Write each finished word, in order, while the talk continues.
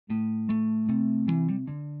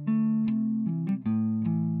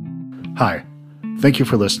Hi, thank you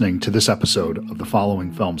for listening to this episode of the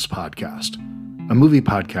Following Films podcast, a movie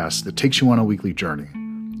podcast that takes you on a weekly journey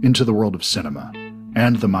into the world of cinema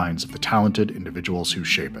and the minds of the talented individuals who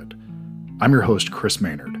shape it. I'm your host, Chris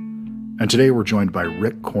Maynard, and today we're joined by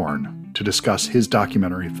Rick Korn to discuss his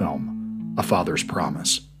documentary film, A Father's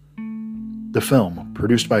Promise. The film,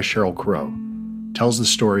 produced by Sheryl Crow, tells the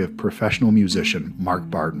story of professional musician Mark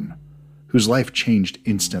Barden, whose life changed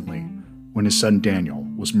instantly when his son Daniel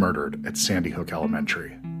was murdered at Sandy Hook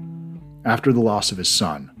Elementary. After the loss of his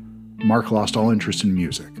son, Mark lost all interest in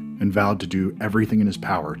music and vowed to do everything in his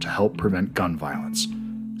power to help prevent gun violence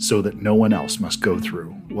so that no one else must go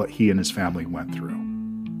through what he and his family went through.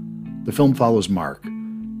 The film follows Mark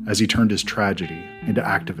as he turned his tragedy into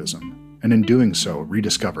activism and in doing so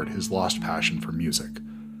rediscovered his lost passion for music.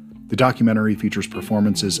 The documentary features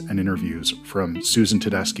performances and interviews from Susan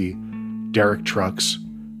Tedeschi, Derek Trucks,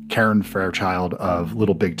 Karen Fairchild of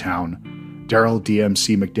Little Big Town, Daryl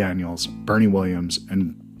DMC McDaniels, Bernie Williams,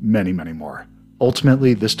 and many, many more.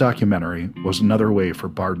 Ultimately, this documentary was another way for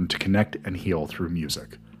Barden to connect and heal through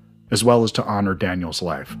music, as well as to honor Daniel's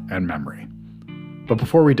life and memory. But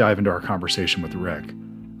before we dive into our conversation with Rick,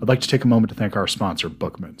 I'd like to take a moment to thank our sponsor,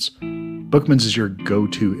 Bookman's. Bookman's is your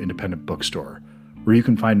go-to independent bookstore, where you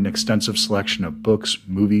can find an extensive selection of books,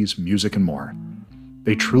 movies, music, and more.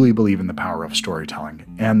 They truly believe in the power of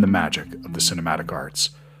storytelling and the magic of the cinematic arts.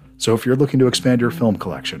 So if you're looking to expand your film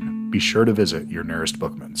collection, be sure to visit your nearest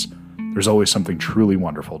Bookman's. There's always something truly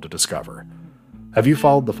wonderful to discover. Have you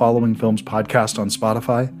followed the Following Films podcast on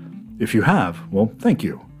Spotify? If you have, well, thank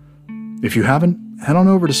you. If you haven't, head on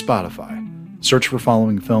over to Spotify, search for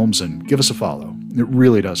Following Films, and give us a follow. It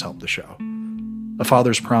really does help the show. A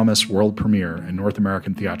Father's Promise world premiere and North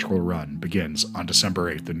American theatrical run begins on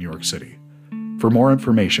December 8th in New York City. For more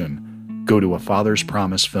information, go to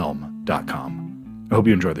afatherspromisefilm.com. I hope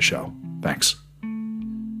you enjoy the show. Thanks.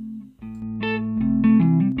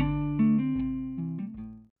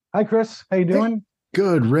 Hi, Chris. How you doing? Hey,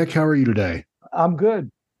 good. Rick, how are you today? I'm good.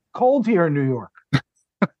 Cold here in New York.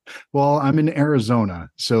 Well, I'm in Arizona,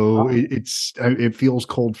 so it feels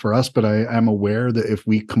cold for us, but I am aware that if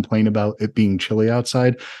we complain about it being chilly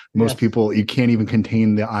outside, most people, you can't even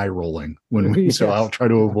contain the eye rolling when we, so I'll try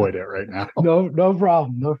to avoid it right now. No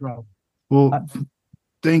problem. No problem. Well,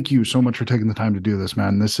 thank you so much for taking the time to do this,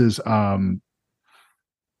 man. This is one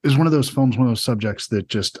of those films, one of those subjects that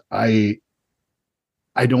just I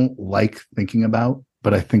don't like thinking about,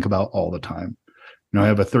 but I think about all the time. You know, I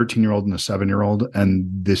have a 13-year-old and a 7-year-old, and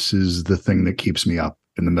this is the thing that keeps me up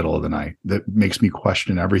in the middle of the night, that makes me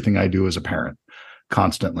question everything I do as a parent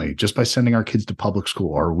constantly. Just by sending our kids to public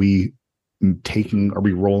school, are we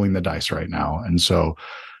rolling the dice right now? And so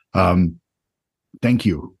thank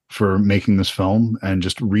you for making this film and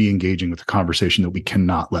just re-engaging with the conversation that we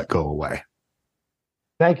cannot let go away.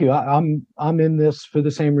 Thank you. I'm in this for the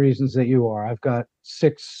same reasons that you are. I've got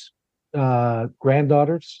 6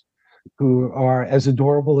 granddaughters who are as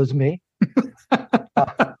adorable as me,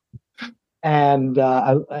 and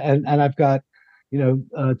I've got 2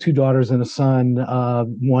 daughters and a son.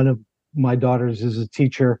 One of my daughters is a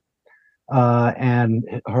teacher, and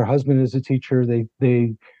her husband is a teacher. They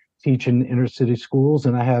teach in inner city schools,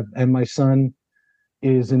 and my son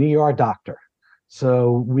is an ER doctor.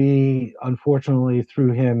 So we, unfortunately,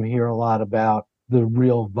 through him, hear a lot about the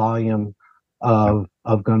real volume of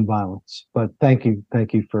gun violence. But thank you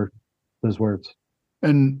for those words.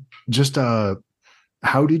 And just how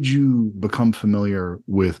did you become familiar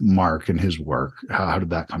with Mark and his work? How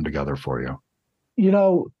did that come together for you?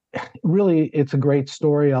 Really, it's a great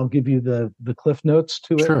story. I'll give you the cliff notes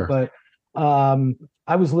to it. Sure. But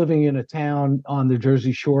I was living in a town on the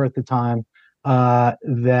Jersey Shore at the time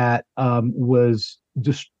that was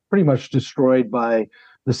just pretty much destroyed by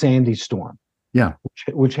the Sandy storm. Yeah,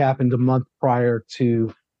 which happened a month prior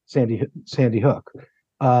to Sandy Hook.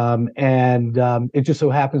 It just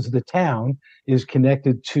so happens the town is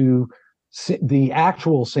connected to the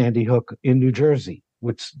actual Sandy Hook in New Jersey,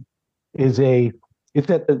 which is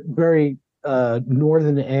it's at the very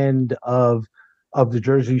northern end of the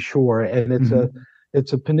Jersey Shore, and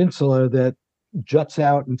it's a peninsula that juts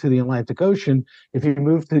out into the Atlantic Ocean. If you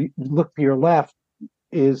look to your left,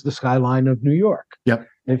 is the skyline of New York. Yep.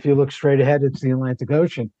 And if you look straight ahead, it's the Atlantic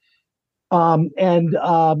Ocean.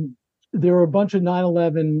 There were a bunch of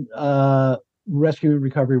 9/11 rescue and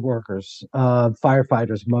recovery workers,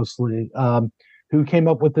 firefighters mostly, who came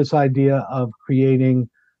up with this idea of creating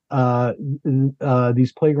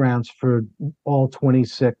these playgrounds for all 20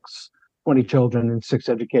 children and 6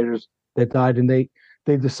 educators that died. And they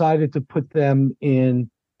decided to put them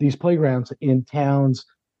in these playgrounds in towns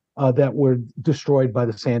that were destroyed by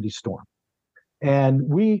the Sandy storm. And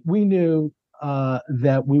we knew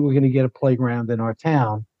that we were going to get a playground in our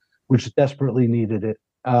town, which desperately needed it.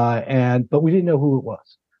 But we didn't know who it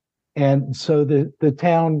was. And so the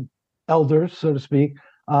town elders, so to speak,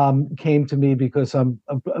 came to me because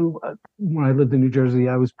when I lived in New Jersey,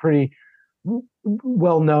 I was pretty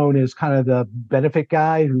well known as kind of the benefit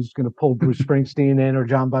guy who's going to pull Bruce Springsteen in or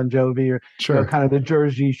John Bon Jovi or Sure. kind of the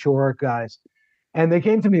Jersey Shore guys. And they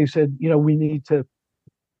came to me and said, we need to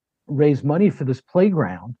raise money for this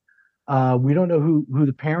playground. We don't know who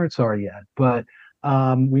the parents are yet, but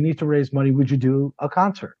we need to raise money. Would you do a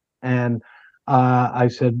concert? And I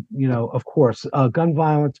said, of course. Gun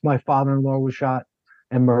violence. My father-in-law was shot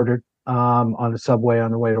and murdered on the subway on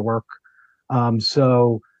the way to work.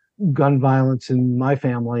 So gun violence in my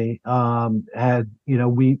family had,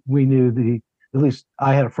 we knew at least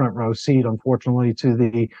I had a front row seat, unfortunately, to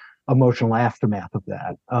the emotional aftermath of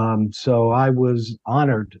that. So I was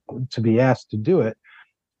honored to be asked to do it.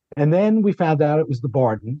 And then we found out it was the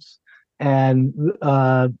Bardens, and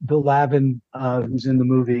Bill Lavin, who's in the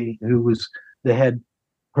movie, who was the head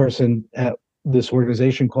person at this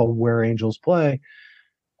organization called Where Angels Play.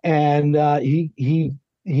 And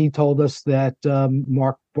he told us that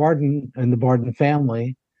Mark Barden and the Barden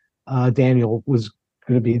family, Daniel, was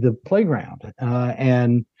going to be the playground.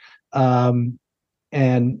 And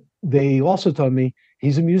they also told me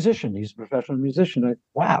he's a musician. He's a professional musician.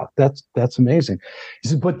 Wow, that's amazing. He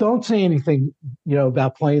said, but don't say anything,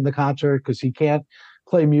 about playing the concert because he can't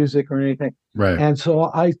play music or anything. Right. And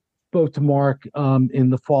so I spoke to Mark in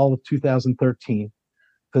the fall of 2013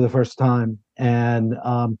 for the first time and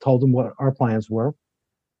told him what our plans were.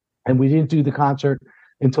 And we didn't do the concert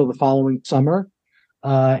until the following summer.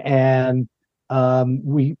 And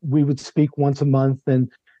we would speak once a month.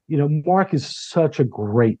 And Mark is such a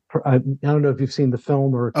great. I don't know if you've seen the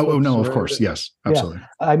film or. Oh no, of course, yes, absolutely.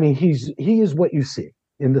 Yeah. I mean, he is what you see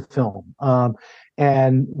in the film,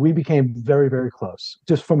 and we became very, very close,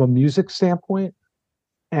 just from a music standpoint.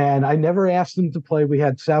 And I never asked him to play. We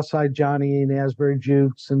had Southside Johnny and Asbury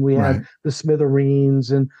Jukes, and we had the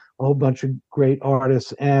Smithereens and a whole bunch of great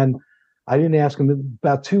artists. And I didn't ask him.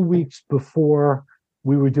 About 2 weeks before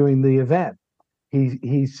we were doing the event,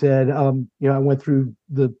 he said, I went through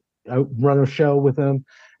I run a show with him,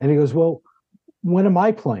 and he goes, well, when am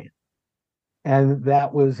I playing? And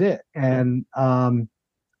that was it. And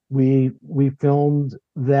we filmed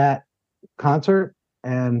that concert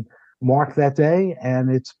and marked that day,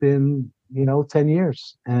 and it's been 10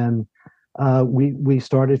 years. And we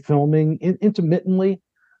started filming intermittently,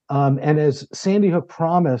 and as Sandy Hook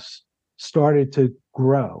Promise started to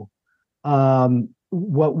grow,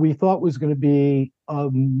 what we thought was going to be a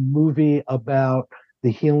movie about the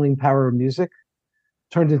healing power of music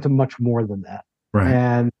turned into much more than that. Right.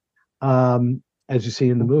 And as you see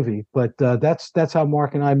in the movie, but that's how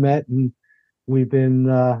Mark and I met, and we've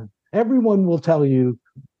been. Everyone will tell you,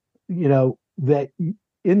 that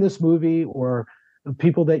in this movie or the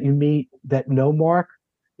people that you meet that know Mark,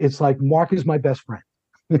 it's like Mark is my best friend.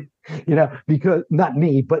 Because not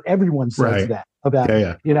me, but everyone says that about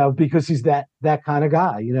because he's that kind of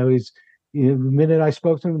guy. He's the minute I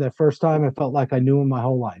spoke to him that first time, I felt like I knew him my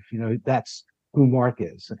whole life. That's who Mark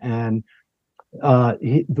is, and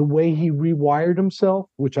the way he rewired himself,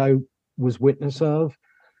 which I was witness of,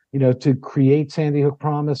 to create Sandy Hook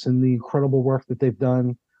Promise and the incredible work that they've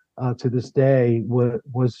done to this day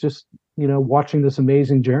was just watching this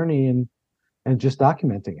amazing journey and just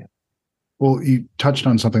documenting it. Well, you touched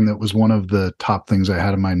on something that was one of the top things I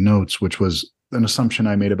had in my notes, which was an assumption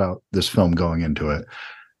I made about this film going into it,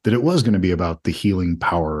 that it was going to be about the healing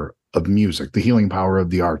power of music, the healing power of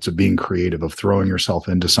the arts, of being creative, of throwing yourself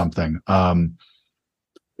into something.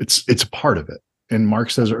 It's a part of it. And Mark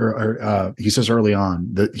says, he says early on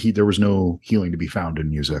that there was no healing to be found in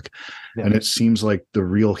music. Yeah. And it seems like the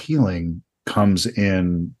real healing comes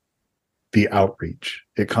in the outreach.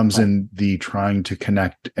 It comes in the trying to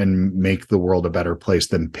connect and make the world a better place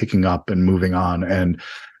than picking up and moving on. And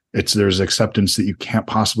there's acceptance that you can't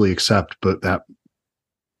possibly accept, but that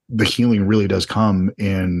the healing really does come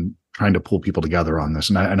in trying to pull people together on this.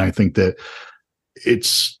 And I think that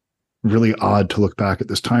it's really odd to look back at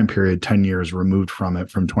this time period, 10 years removed from it,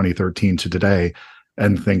 from 2013 to today,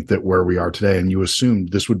 and think that where we are today, and you assumed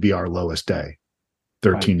this would be our lowest day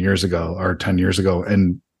 13 years ago or 10 years ago.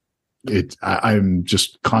 And I'm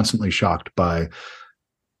just constantly shocked by,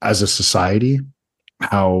 as a society,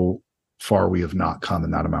 how far we have not come in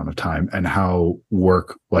that amount of time, and how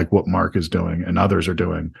work like what Mark is doing and others are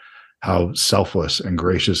doing, how selfless and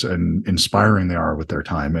gracious and inspiring they are with their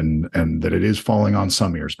time, and that it is falling on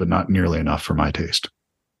some ears, but not nearly enough for my taste.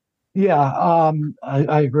 Yeah,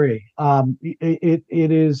 I agree. It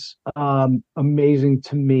is amazing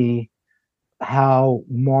to me how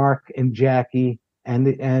Mark and Jackie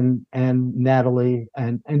and Natalie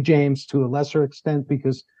and James, to a lesser extent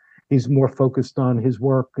because he's more focused on his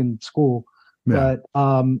work and school, Yeah,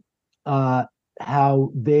 but uh,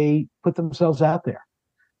 how they put themselves out there.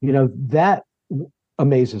 That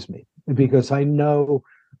amazes me because I know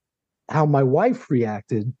how my wife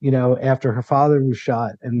reacted, after her father was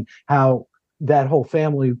shot, and how that whole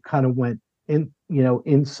family kind of went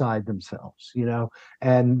inside themselves,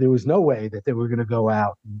 and there was no way that they were going to go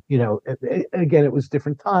out. Again, it was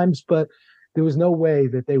different times, but there was no way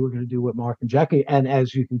that they were going to do what Mark and Jackie. And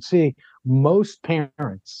as you can see, most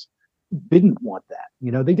parents didn't want that. They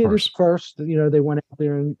of did it course. first. They went out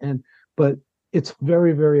there but it's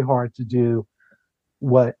very, very hard to do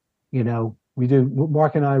what we do.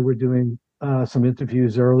 Mark and I were doing some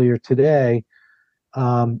interviews earlier today.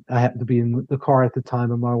 I happened to be in the car at the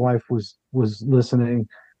time, and my wife was listening.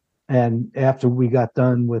 And after we got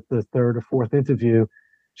done with the third or fourth interview,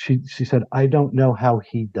 she said, "I don't know how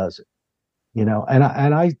he does it." And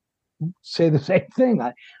I say the same thing.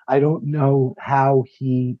 I don't know how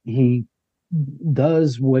he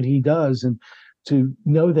does what he does, and to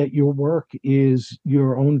know that your work is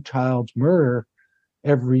your own child's murder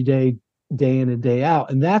every day, day in and day out.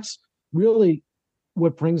 And that's really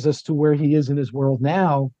what brings us to where he is in his world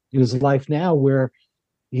now, in his life now, where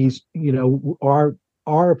he's,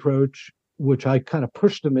 our approach, which I kind of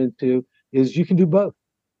pushed him into, is you can do both,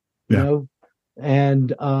 you Yeah. know,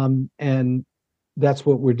 and that's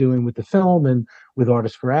what we're doing with the film and with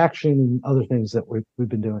Artists for Action and other things that we've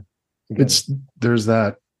been doing together. There's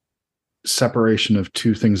that separation of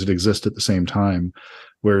two things that exist at the same time,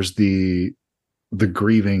 whereas the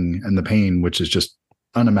grieving and the pain, which is just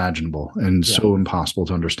unimaginable and so impossible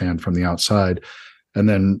to understand from the outside, and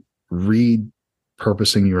then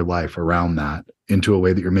repurposing your life around that into a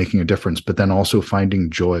way that you're making a difference, but then also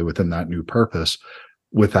finding joy within that new purpose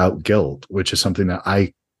without guilt, which is something that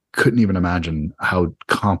I couldn't even imagine how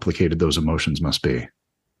complicated those emotions must be.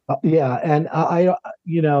 Yeah, and I've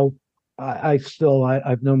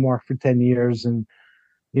known Mark for 10 years, and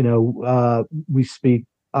we speak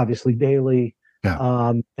obviously daily,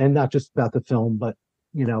 Yeah. and not just about the film, but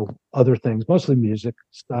other things, mostly music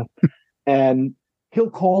stuff. And he'll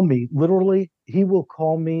call me, literally, he will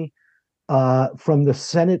call me from the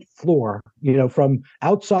Senate floor, from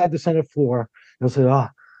outside the Senate floor. He'll say,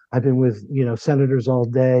 I've been with, senators all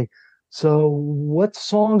day. So what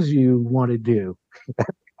songs you want to do?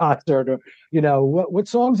 Concert, or what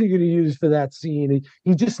songs are you going to use for that scene?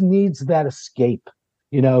 He just needs that escape,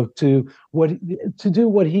 to do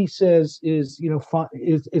what he says is,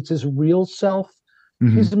 it's his real self.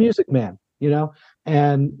 Mm-hmm. He's a music man,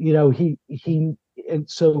 and and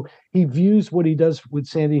so he views what he does with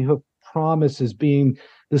Sandy Hook Promise as being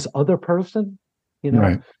this other person,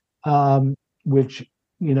 Right. Which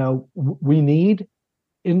we need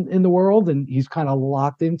in the world, and he's kind of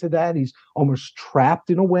locked into that. He's almost trapped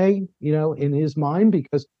in a way, in his mind,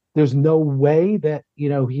 because there's no way that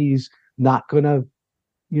he's not gonna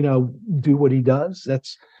do what he does.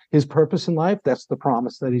 That's his purpose in life. That's the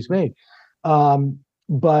promise that he's made.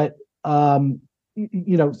 But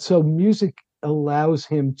so music allows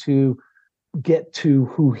him to get to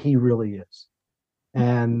who he really is,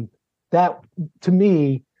 and that, to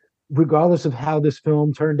me, regardless of how this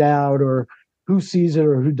film turned out or who sees it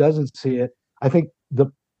or who doesn't see it, I think the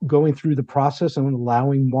going through the process and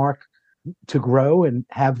allowing Mark to grow and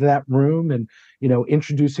have that room, and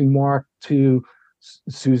introducing Mark to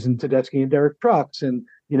Susan Tedeschi and Derek Trucks, and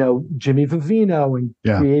Jimmy Vivino, and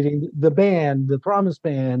creating the band, the Promise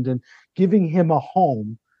Band, and giving him a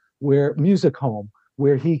home, music home,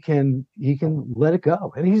 where he can let it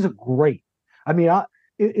go. And he's a great. I mean,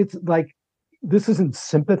 it's like, this isn't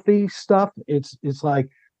sympathy stuff. It's like,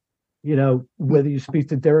 whether you speak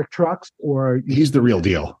to Derek Trucks or he's the real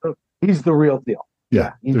deal. He's the real deal.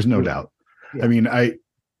 Yeah, there's no doubt. Yeah. I mean,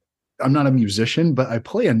 I'm not a musician, but I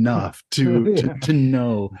play enough to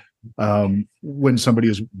know when somebody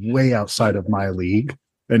is way outside of my league,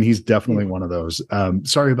 and he's definitely one of those.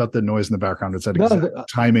 Sorry about the noise in the background. It's at exact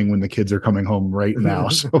timing when the kids are coming home right now,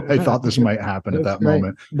 so I thought this might happen at that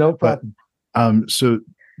moment. No problem. But, so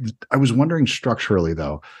I was wondering, structurally,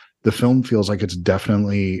 though, the film feels like it's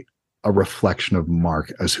definitely a reflection of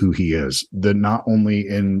Mark as who he is, that not only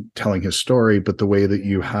in telling his story, but the way that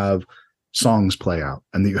you have songs play out,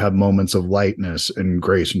 and that you have moments of lightness and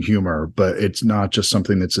grace and humor. But it's not just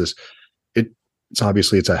something that's it's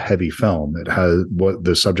obviously it's a heavy film. It has what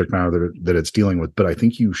the subject matter that it's dealing with, but I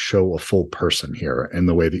think you show a full person here in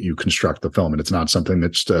the way that you construct the film, and it's not something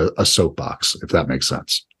that's just a soapbox, if that makes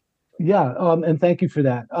sense. Yeah, and thank you for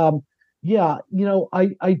that. Yeah,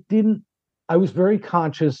 I was very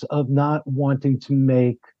conscious of not wanting to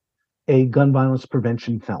make a gun violence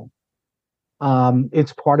prevention film.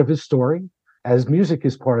 It's part of his story, as music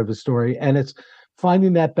is part of his story, and it's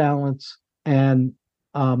finding that balance and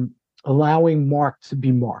allowing Mark to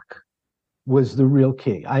be Mark was the real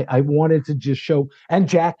key. I wanted to just show, and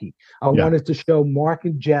Jackie, I Yeah. wanted to show Mark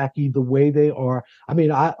and Jackie the way they are. I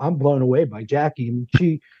mean, I'm blown away by Jackie. And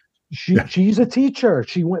Yeah. she's a teacher.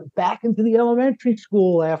 She went back into the elementary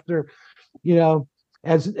school after, you know,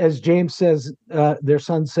 as James says, their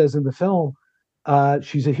son says in the film,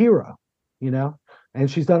 she's a hero, and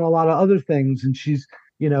she's done a lot of other things, and she's,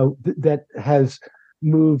 that has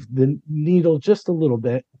moved the needle just a little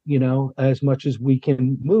bit, as much as we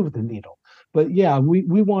can move the needle. But yeah,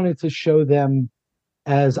 we wanted to show them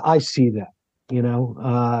as I see them,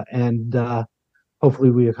 and hopefully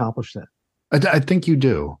we accomplished that. I think you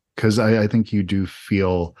do, because I think you do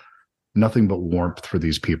feel nothing but warmth for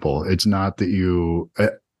these people. It's not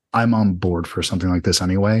that I'm on board for something like this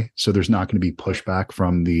anyway, so there's not going to be pushback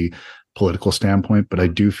from the political standpoint, but I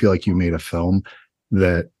do feel like you made a film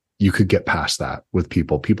that you could get past that with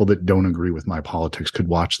people that don't agree with my politics could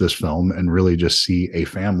watch this film and really just see a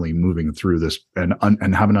family moving through this and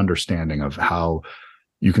have an understanding of how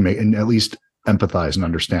you can make, and at least empathize and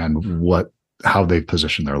understand how they've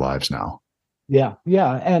positioned their lives now. Yeah.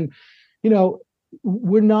 And,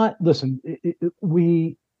 we're not, listen,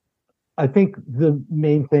 I think the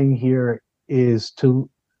main thing here is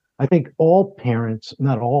I think all parents,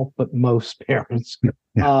 not all, but most parents,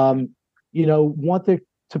 Yeah. Want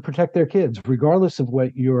to protect their kids, regardless of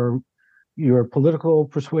what your political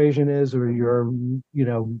persuasion is, or your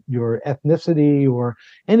ethnicity, or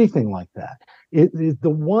anything like that. The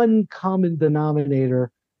one common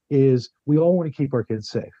denominator is we all want to keep our kids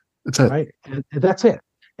safe. That's it. Right. And that's it.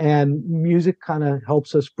 And music kind of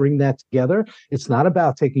helps us bring that together. It's not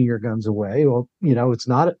about taking your guns away. Well, it's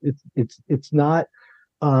not, it's not,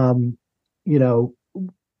 we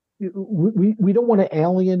don't want to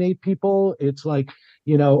alienate people. It's like,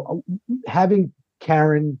 having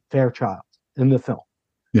Karen Fairchild in the film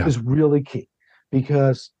is really key,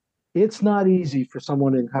 because it's not easy for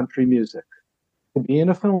someone in country music to be in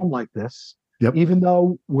a film like this. Yep. Even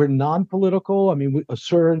though we're non-political, I mean,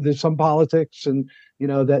 sure, there's some politics, and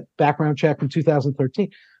that background check from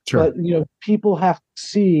 2013. Sure. But people have to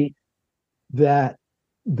see that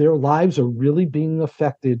their lives are really being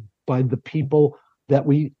affected by the people that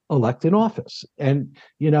we elect in office. And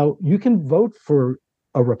you can vote for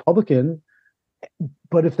a Republican,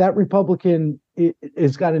 but if that Republican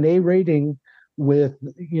is got an A rating with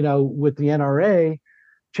the NRA,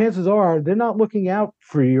 chances are they're not looking out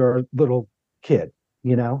for your little kid,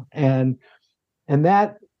 and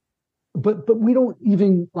that, but we don't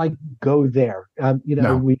even like go there.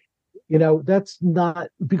 No. That's not,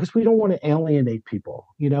 because we don't want to alienate people.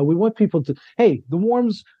 We want people to, hey, the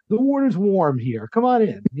water's warm here. Come on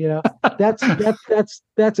in. That's it.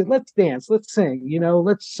 Let's dance. Let's sing.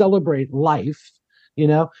 Let's celebrate life.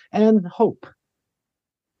 And hope.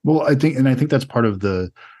 Well, I think that's part of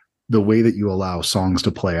the way that you allow songs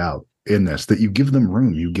to play out in this, that you give them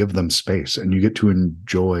room, you give them space, and you get to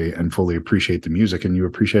enjoy and fully appreciate the music, and you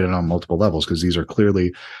appreciate it on multiple levels, because these are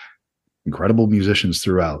clearly incredible musicians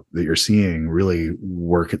throughout that you're seeing really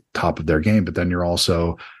work at the top of their game. But then you're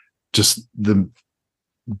also just the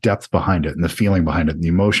depth behind it and the feeling behind it and the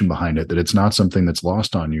emotion behind it, that it's not something that's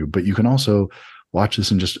lost on you. But you can also watch this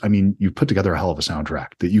and just, I mean, you put together a hell of a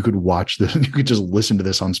soundtrack that you could watch this and you could just listen to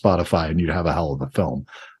this on Spotify and you'd have a hell of a film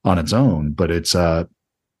on its own. But it's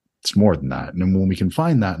more than that. And when we can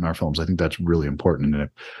find that in our films, I think that's really important. And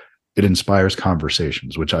it inspires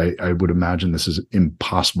conversations, which I would imagine this is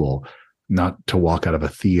impossible not to walk out of a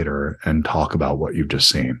theater and talk about what you've just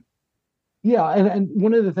seen. Yeah. And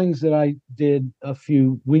one of the things that I did a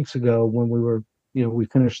few weeks ago when we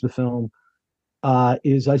finished the film,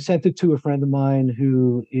 is I sent it to a friend of mine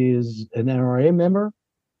who is an NRA member.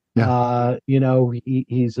 Yeah.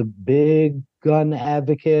 He's a big gun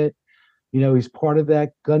advocate. He's part of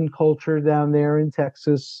that gun culture down there in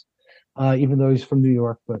Texas, even though he's from New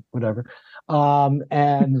York, but whatever. I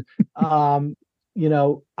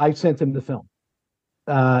sent him the film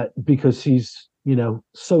because he's,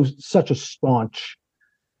 such a staunch,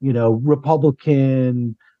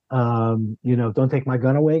 Republican, don't take my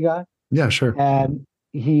gun away guy. Yeah, sure. And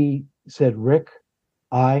he said, Rick,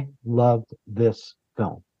 I loved this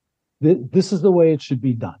film. This is the way it should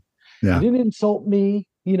be done. You Yeah. didn't insult me,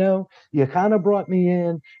 you kind of brought me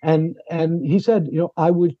in. And he said,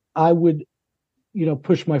 I would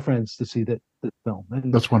push my friends to see the film.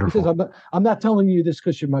 And That's he says, wonderful. I'm not telling you this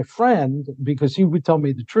because you're my friend, because he would tell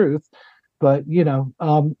me the truth. But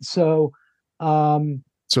um, So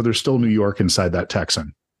there's still New York inside that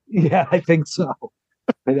Texan. yeah, I think so.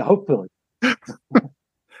 Hopefully.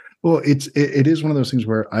 Well, it is one of those things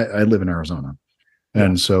where I live in Arizona, Yeah.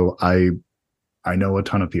 and so I know a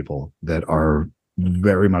ton of people that are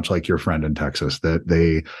very much like your friend in Texas, that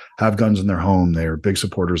they have guns in their home. They're big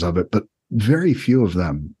supporters of it, but very few of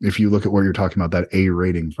them, if you look at what you're talking about, that A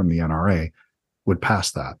rating from the NRA, would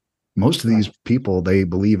pass that. Most of these Right. people, they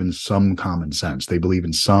believe in some common sense. They believe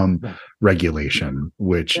in some Right. regulation,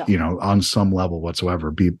 which, Yeah. on some level whatsoever,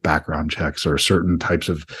 be background checks or certain types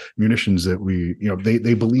of munitions that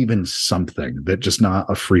they believe in something, that just not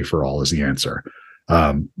a free for all is the answer.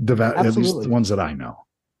 At least the Absolutely. ones that I know.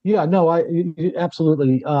 Yeah. No,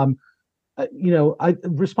 absolutely.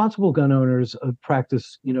 Responsible gun owners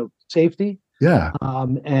practice, safety, Yeah.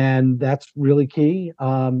 and that's really key.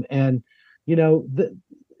 And the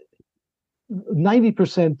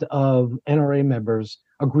 90% of NRA members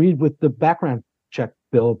agreed with the background check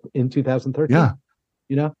bill in 2013.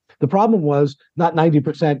 Yeah. The problem was not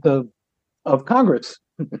 90% of Congress.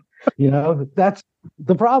 That's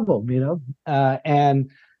the problem. And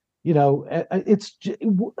it's.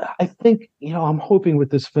 I think I'm hoping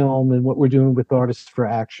with this film and what we're doing with Artists for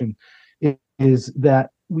Action is that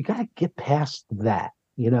we got to get past that.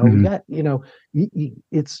 We Mhm. got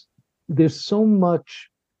it's there's so much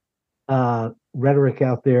rhetoric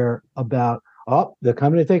out there about, oh, they're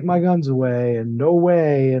coming to take my guns away and no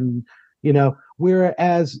way, and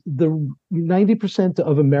whereas the 90%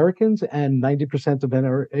 of Americans and 90% of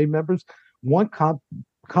NRA members want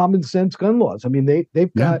common sense gun laws. I mean, they've Yeah.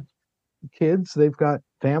 got kids, they've got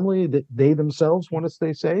family, that they themselves want to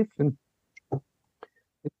stay safe, and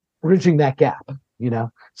bridging that gap.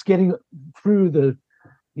 It's getting through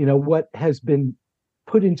what has been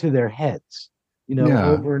put into their heads, Yeah.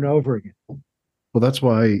 over and over again. Well, that's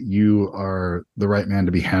why you are the right man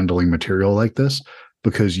to be handling material like this,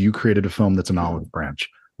 because you created a film that's an olive branch,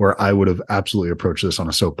 where I would have absolutely approached this on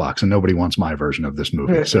a soapbox, and nobody wants my version of this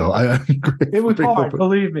movie. So It was grateful hard,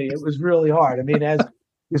 believe me. It was really hard. I mean,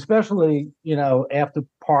 especially after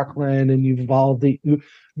Parkland and Uvalde,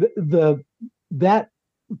 the that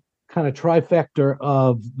kind of trifecta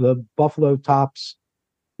of the Buffalo Tops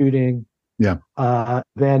shooting, Yeah.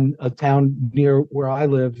 then a town near where I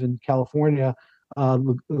live in California,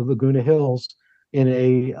 Laguna Hills, in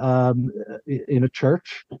a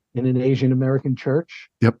church, in an Asian American church,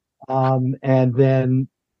 Yep. and then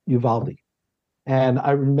Uvalde. And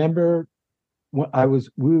I remember when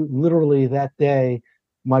we literally that day,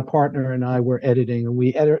 my partner and I were editing, and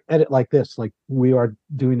we edit like this, like we are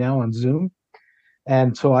doing now on Zoom.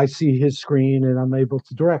 And so I see his screen and I'm able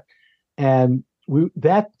to direct. And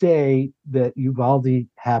that day that Uvalde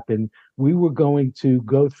happened, we were going to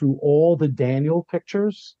go through all the Daniel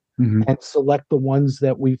pictures Mhm. and select the ones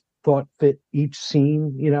that we thought fit each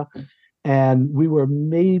scene, and we were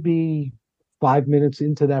maybe 5 minutes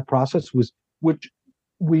into that process, which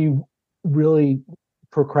we really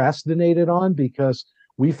procrastinated on, because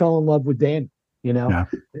we fell in love with Daniel, Yeah.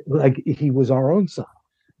 like he was our own son.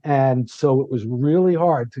 And so it was really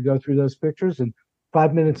hard to go through those pictures. And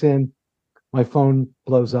 5 minutes in, my phone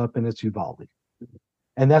blows up and it's Uvalde.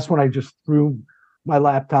 And that's when I just threw my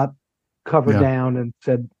laptop cover Yeah. down and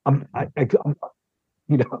said,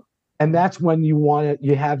 you know, and that's when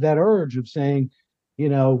you have that urge of saying,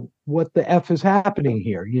 what the F is happening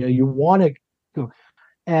here? You want to go.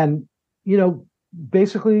 And,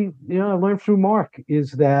 basically, I learned through Mark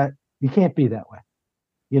is that you can't be that way.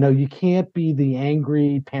 You can't be the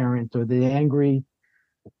angry parent or the angry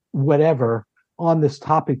whatever on this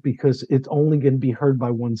topic, because it's only going to be heard by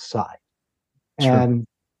one side. Sure.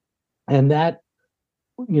 And that,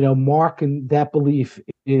 Mark and that belief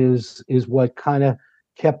is what kind of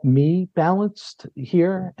kept me balanced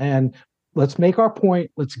here. And let's make our point.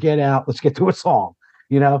 Let's get out. Let's get to a song,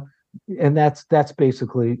 and that's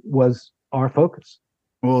basically was our focus.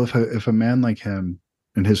 Well, if a man like him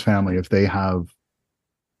and his family, if they have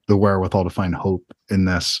the wherewithal to find hope in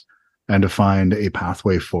this and to find a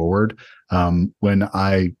pathway forward, when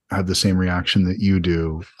I have the same reaction that you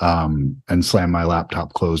do, and slam my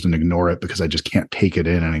laptop closed and ignore it because I just can't take it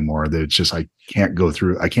in anymore, that it's just, I can't go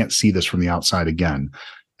through, I can't see this from the outside again.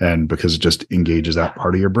 And because it just engages that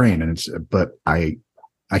part of your brain. And but I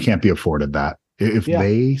can't be afforded that. If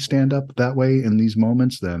they stand up that way in these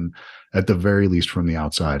moments, then at the very least from the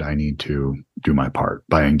outside, I need to do my part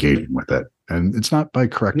by engaging with it. And it's not by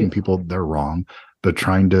correcting Yeah. people they're wrong, but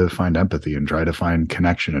trying to find empathy and try to find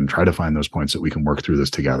connection and try to find those points that we can work through this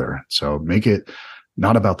together. So make it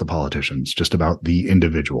not about the politicians, just about the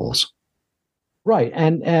individuals. Right.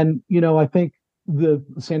 And I think the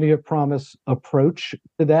Sandy Hook Promise approach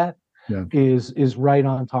to that Yeah. is right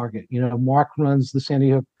on target. Mark runs the Sandy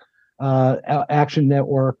Hook Action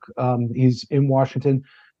Network. He's in Washington,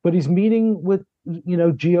 but he's meeting with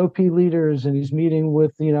GOP leaders, and he's meeting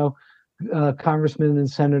with congressmen and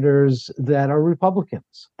senators that are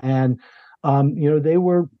Republicans, and they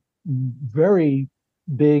were very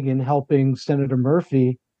big in helping Senator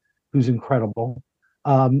Murphy, who's incredible.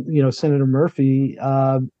 Senator Murphy,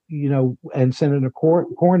 and Senator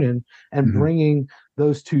Cornyn, and bringing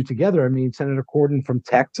those two together. I mean, Senator Cornyn from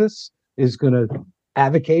Texas is going to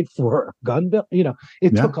advocate for a gun bill.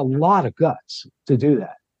 It took a lot of guts to do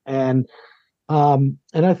that, and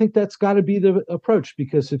I think that's got to be the approach,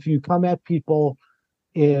 because if you come at people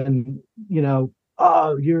in,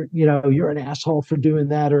 oh, you're an asshole for doing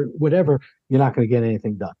that or whatever, you're not going to get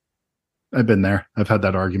anything done. I've been there. I've had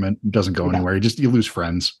that argument. It doesn't go anywhere. You lose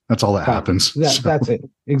friends. That's all that happens. That's it.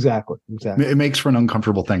 Exactly. It makes for an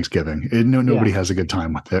uncomfortable Thanksgiving. Nobody has a good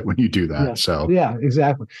time with it when you do that. Yeah. So yeah,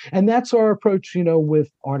 exactly. And that's our approach, with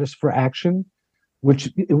Artists for Action, which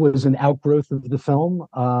it was an outgrowth of the film.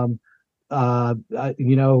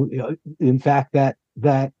 In fact, that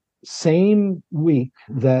same week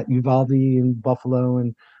that Uvalde and Buffalo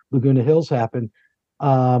and Laguna Hills happened,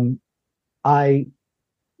 I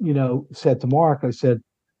said to Mark, I said,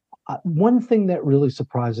 one thing that really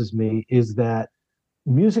surprises me is that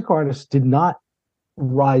music artists did not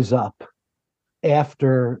rise up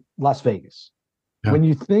after Las Vegas. Yeah. When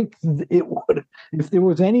you think it would, if there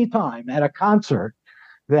was any time at a concert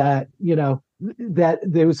that, that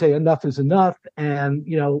they would say enough is enough, and,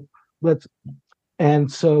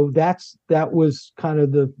 and so that was kind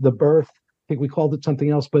of the birth. I think we called it something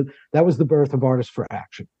else, but that was the birth of Artists for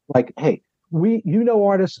Action. Like, hey,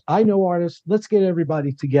 artists, I know artists, let's get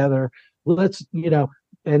everybody together. Let's,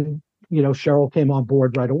 and, Cheryl came on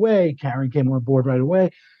board right away. Karen came on board right away.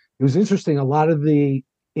 It was interesting. A lot of the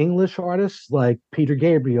English artists like Peter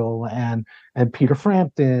Gabriel and Peter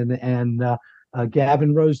Frampton and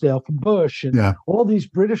Gavin Rosedale from Bush and all these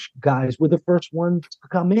British guys were the first ones to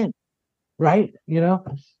come in. Right.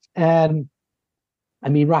 And I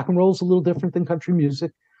mean, rock and roll is a little different than country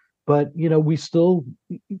music, but, we still,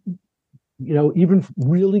 even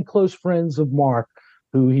really close friends of Mark,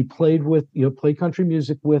 who he played with, played country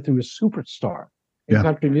music with, who was a superstar in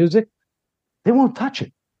country music, they won't touch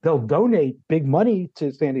it. They'll donate big money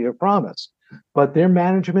to Sandy Hook Promise, but their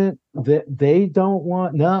management, they don't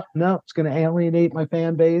want, no, it's going to alienate my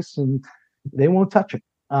fan base, and they won't touch it.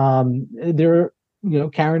 Karen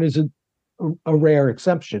is a rare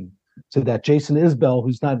exception to that. Jason Isbell,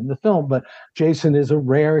 who's not in the film, but Jason is a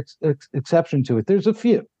rare exception to it. There's a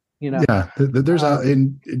few. Yeah, there's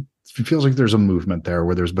it feels like there's a movement there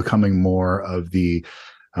where there's becoming more of the,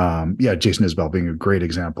 Jason Isbell being a great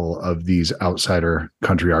example of these outsider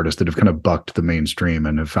country artists that have kind of bucked the mainstream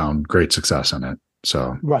and have found great success in it.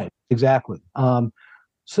 So right, exactly.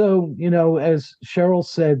 So as Cheryl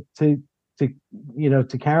said to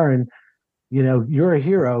Karen, you're a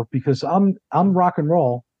hero because I'm rock and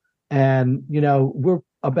roll, and we're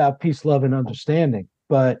about peace, love, and understanding.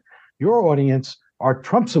 But your audience are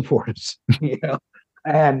Trump supporters,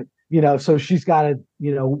 and so she's got to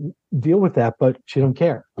deal with that, but she don't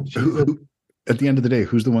care. At the end of the day,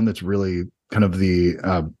 who's the one that's really kind of the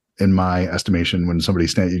in my estimation, when somebody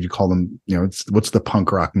you call them, what's the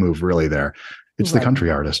punk rock move really there? It's the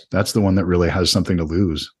country artist. That's the one that really has something to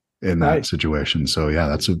lose in that situation. So yeah,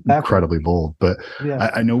 that's incredibly bold. But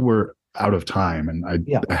I know we're out of time, and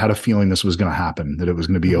I had a feeling this was going to happen, that it was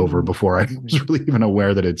going to be over before I was really even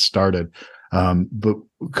aware that it started. But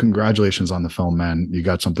congratulations on the film, man. You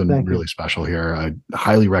got something really special here. I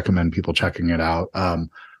highly recommend people checking it out.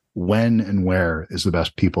 When and where is the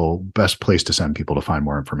best place to send people to find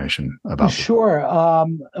more information about? Sure.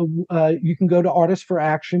 You can go to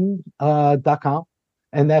artistsforaction.com,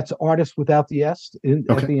 and that's artist without the S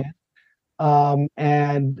at the end.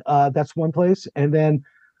 And that's one place. And then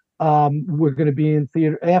we're going to be in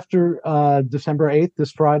theater after December 8th,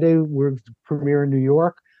 this Friday. We're premiere in New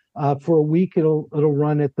York. For a week, it'll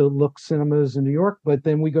run at the Look Cinemas in New York, but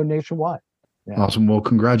then we go nationwide. Yeah. Awesome. Well,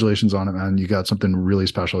 congratulations on it, man. You got something really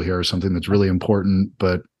special here, something that's really important,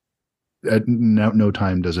 but at no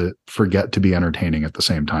time does it forget to be entertaining at the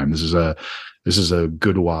same time. This is a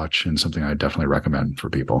good watch and something I definitely recommend for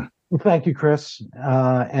people. Well, thank you, Chris.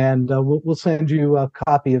 And we'll send you a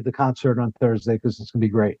copy of the concert on Thursday, because it's going to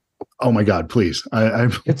be great. Oh my God, please.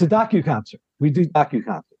 It's a docu-concert. We do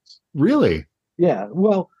docu-concerts. Really? Yeah.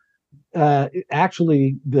 Well,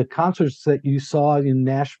 actually, the concerts that you saw in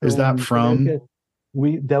Nashville, Is that from?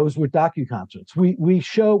 those were docu-concerts. We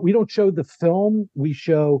don't show the film. We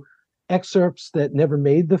show excerpts that never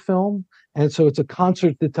made the film, and so it's a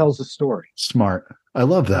concert that tells a story. Smart. I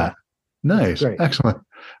love that. Yeah. Nice. Excellent.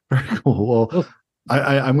 Very cool. Well,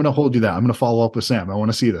 I'm going to hold you that. I'm going to follow up with Sam. I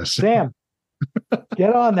want to see this. Sam,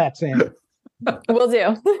 get on that, Sam. Will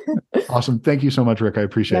do. Awesome. Thank you so much, Rick. I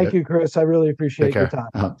appreciate it. Thank you, Chris. I really appreciate your time.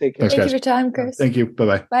 Take care. Thanks, Thank you for your time, Chris. Thank you.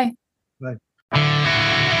 Bye-bye. Bye. Bye.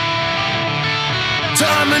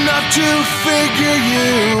 Time enough to figure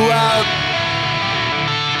you out.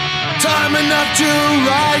 Time enough to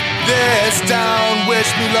write this down.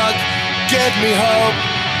 Wish me luck, give me hope.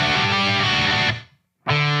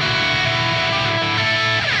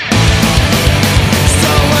 So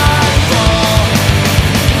I fall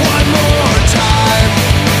one more time,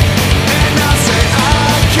 and I'll say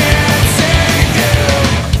I can't see you.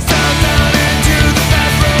 Fell down into the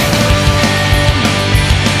bathroom,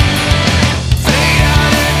 fade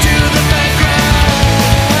out into the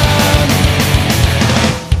background.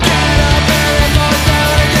 Get up and fall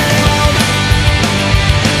down again.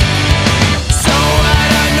 So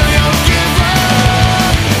I know you'll give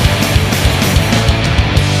up.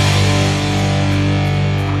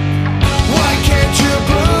 Why can't you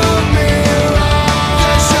prove me wrong?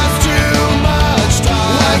 There's just too much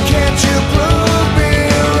time. Why can't you prove me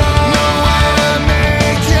wrong? No way to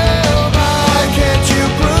make you mine. Why can't you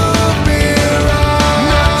prove me wrong?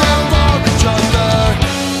 Nothing for each other.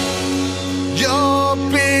 You'll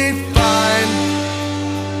be fine.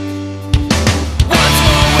 Once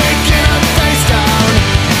more waking up face down.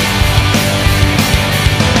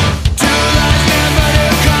 Two lives never to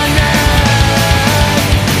connect.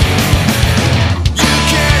 You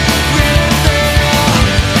can't reveal.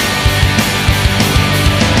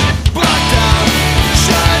 Blocked out,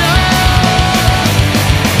 shut up.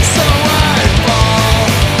 So I fall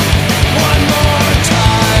one more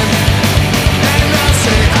time, and I'll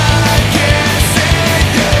say I can't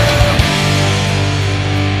see you.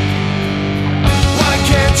 Why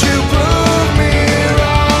can't you prove me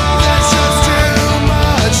wrong? There's just too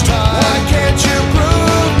much time. Why can't you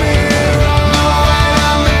prove me wrong? No way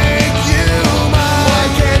to make you mine. Why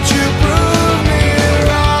can't you prove me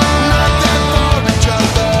wrong? Nothing for each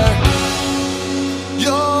other.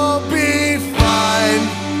 You'll be fine.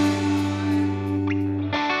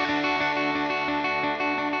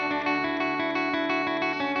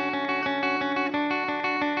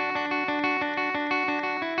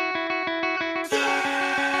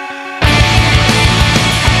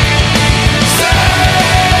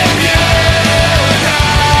 Save you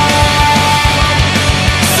now.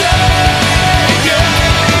 Save you.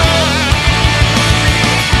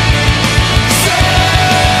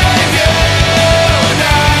 Save you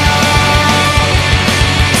now.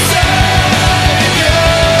 Save you.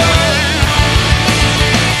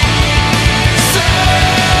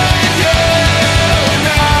 Save you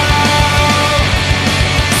now.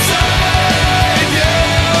 Save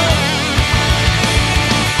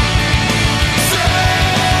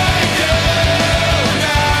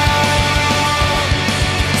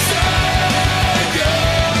you.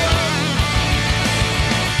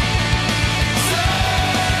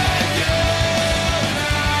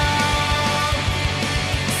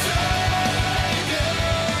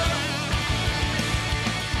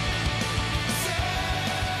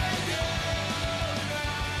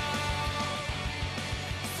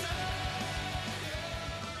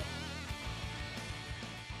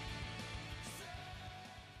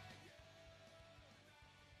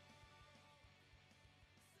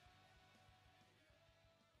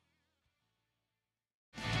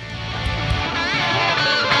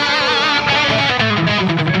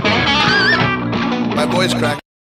 My voice cracked.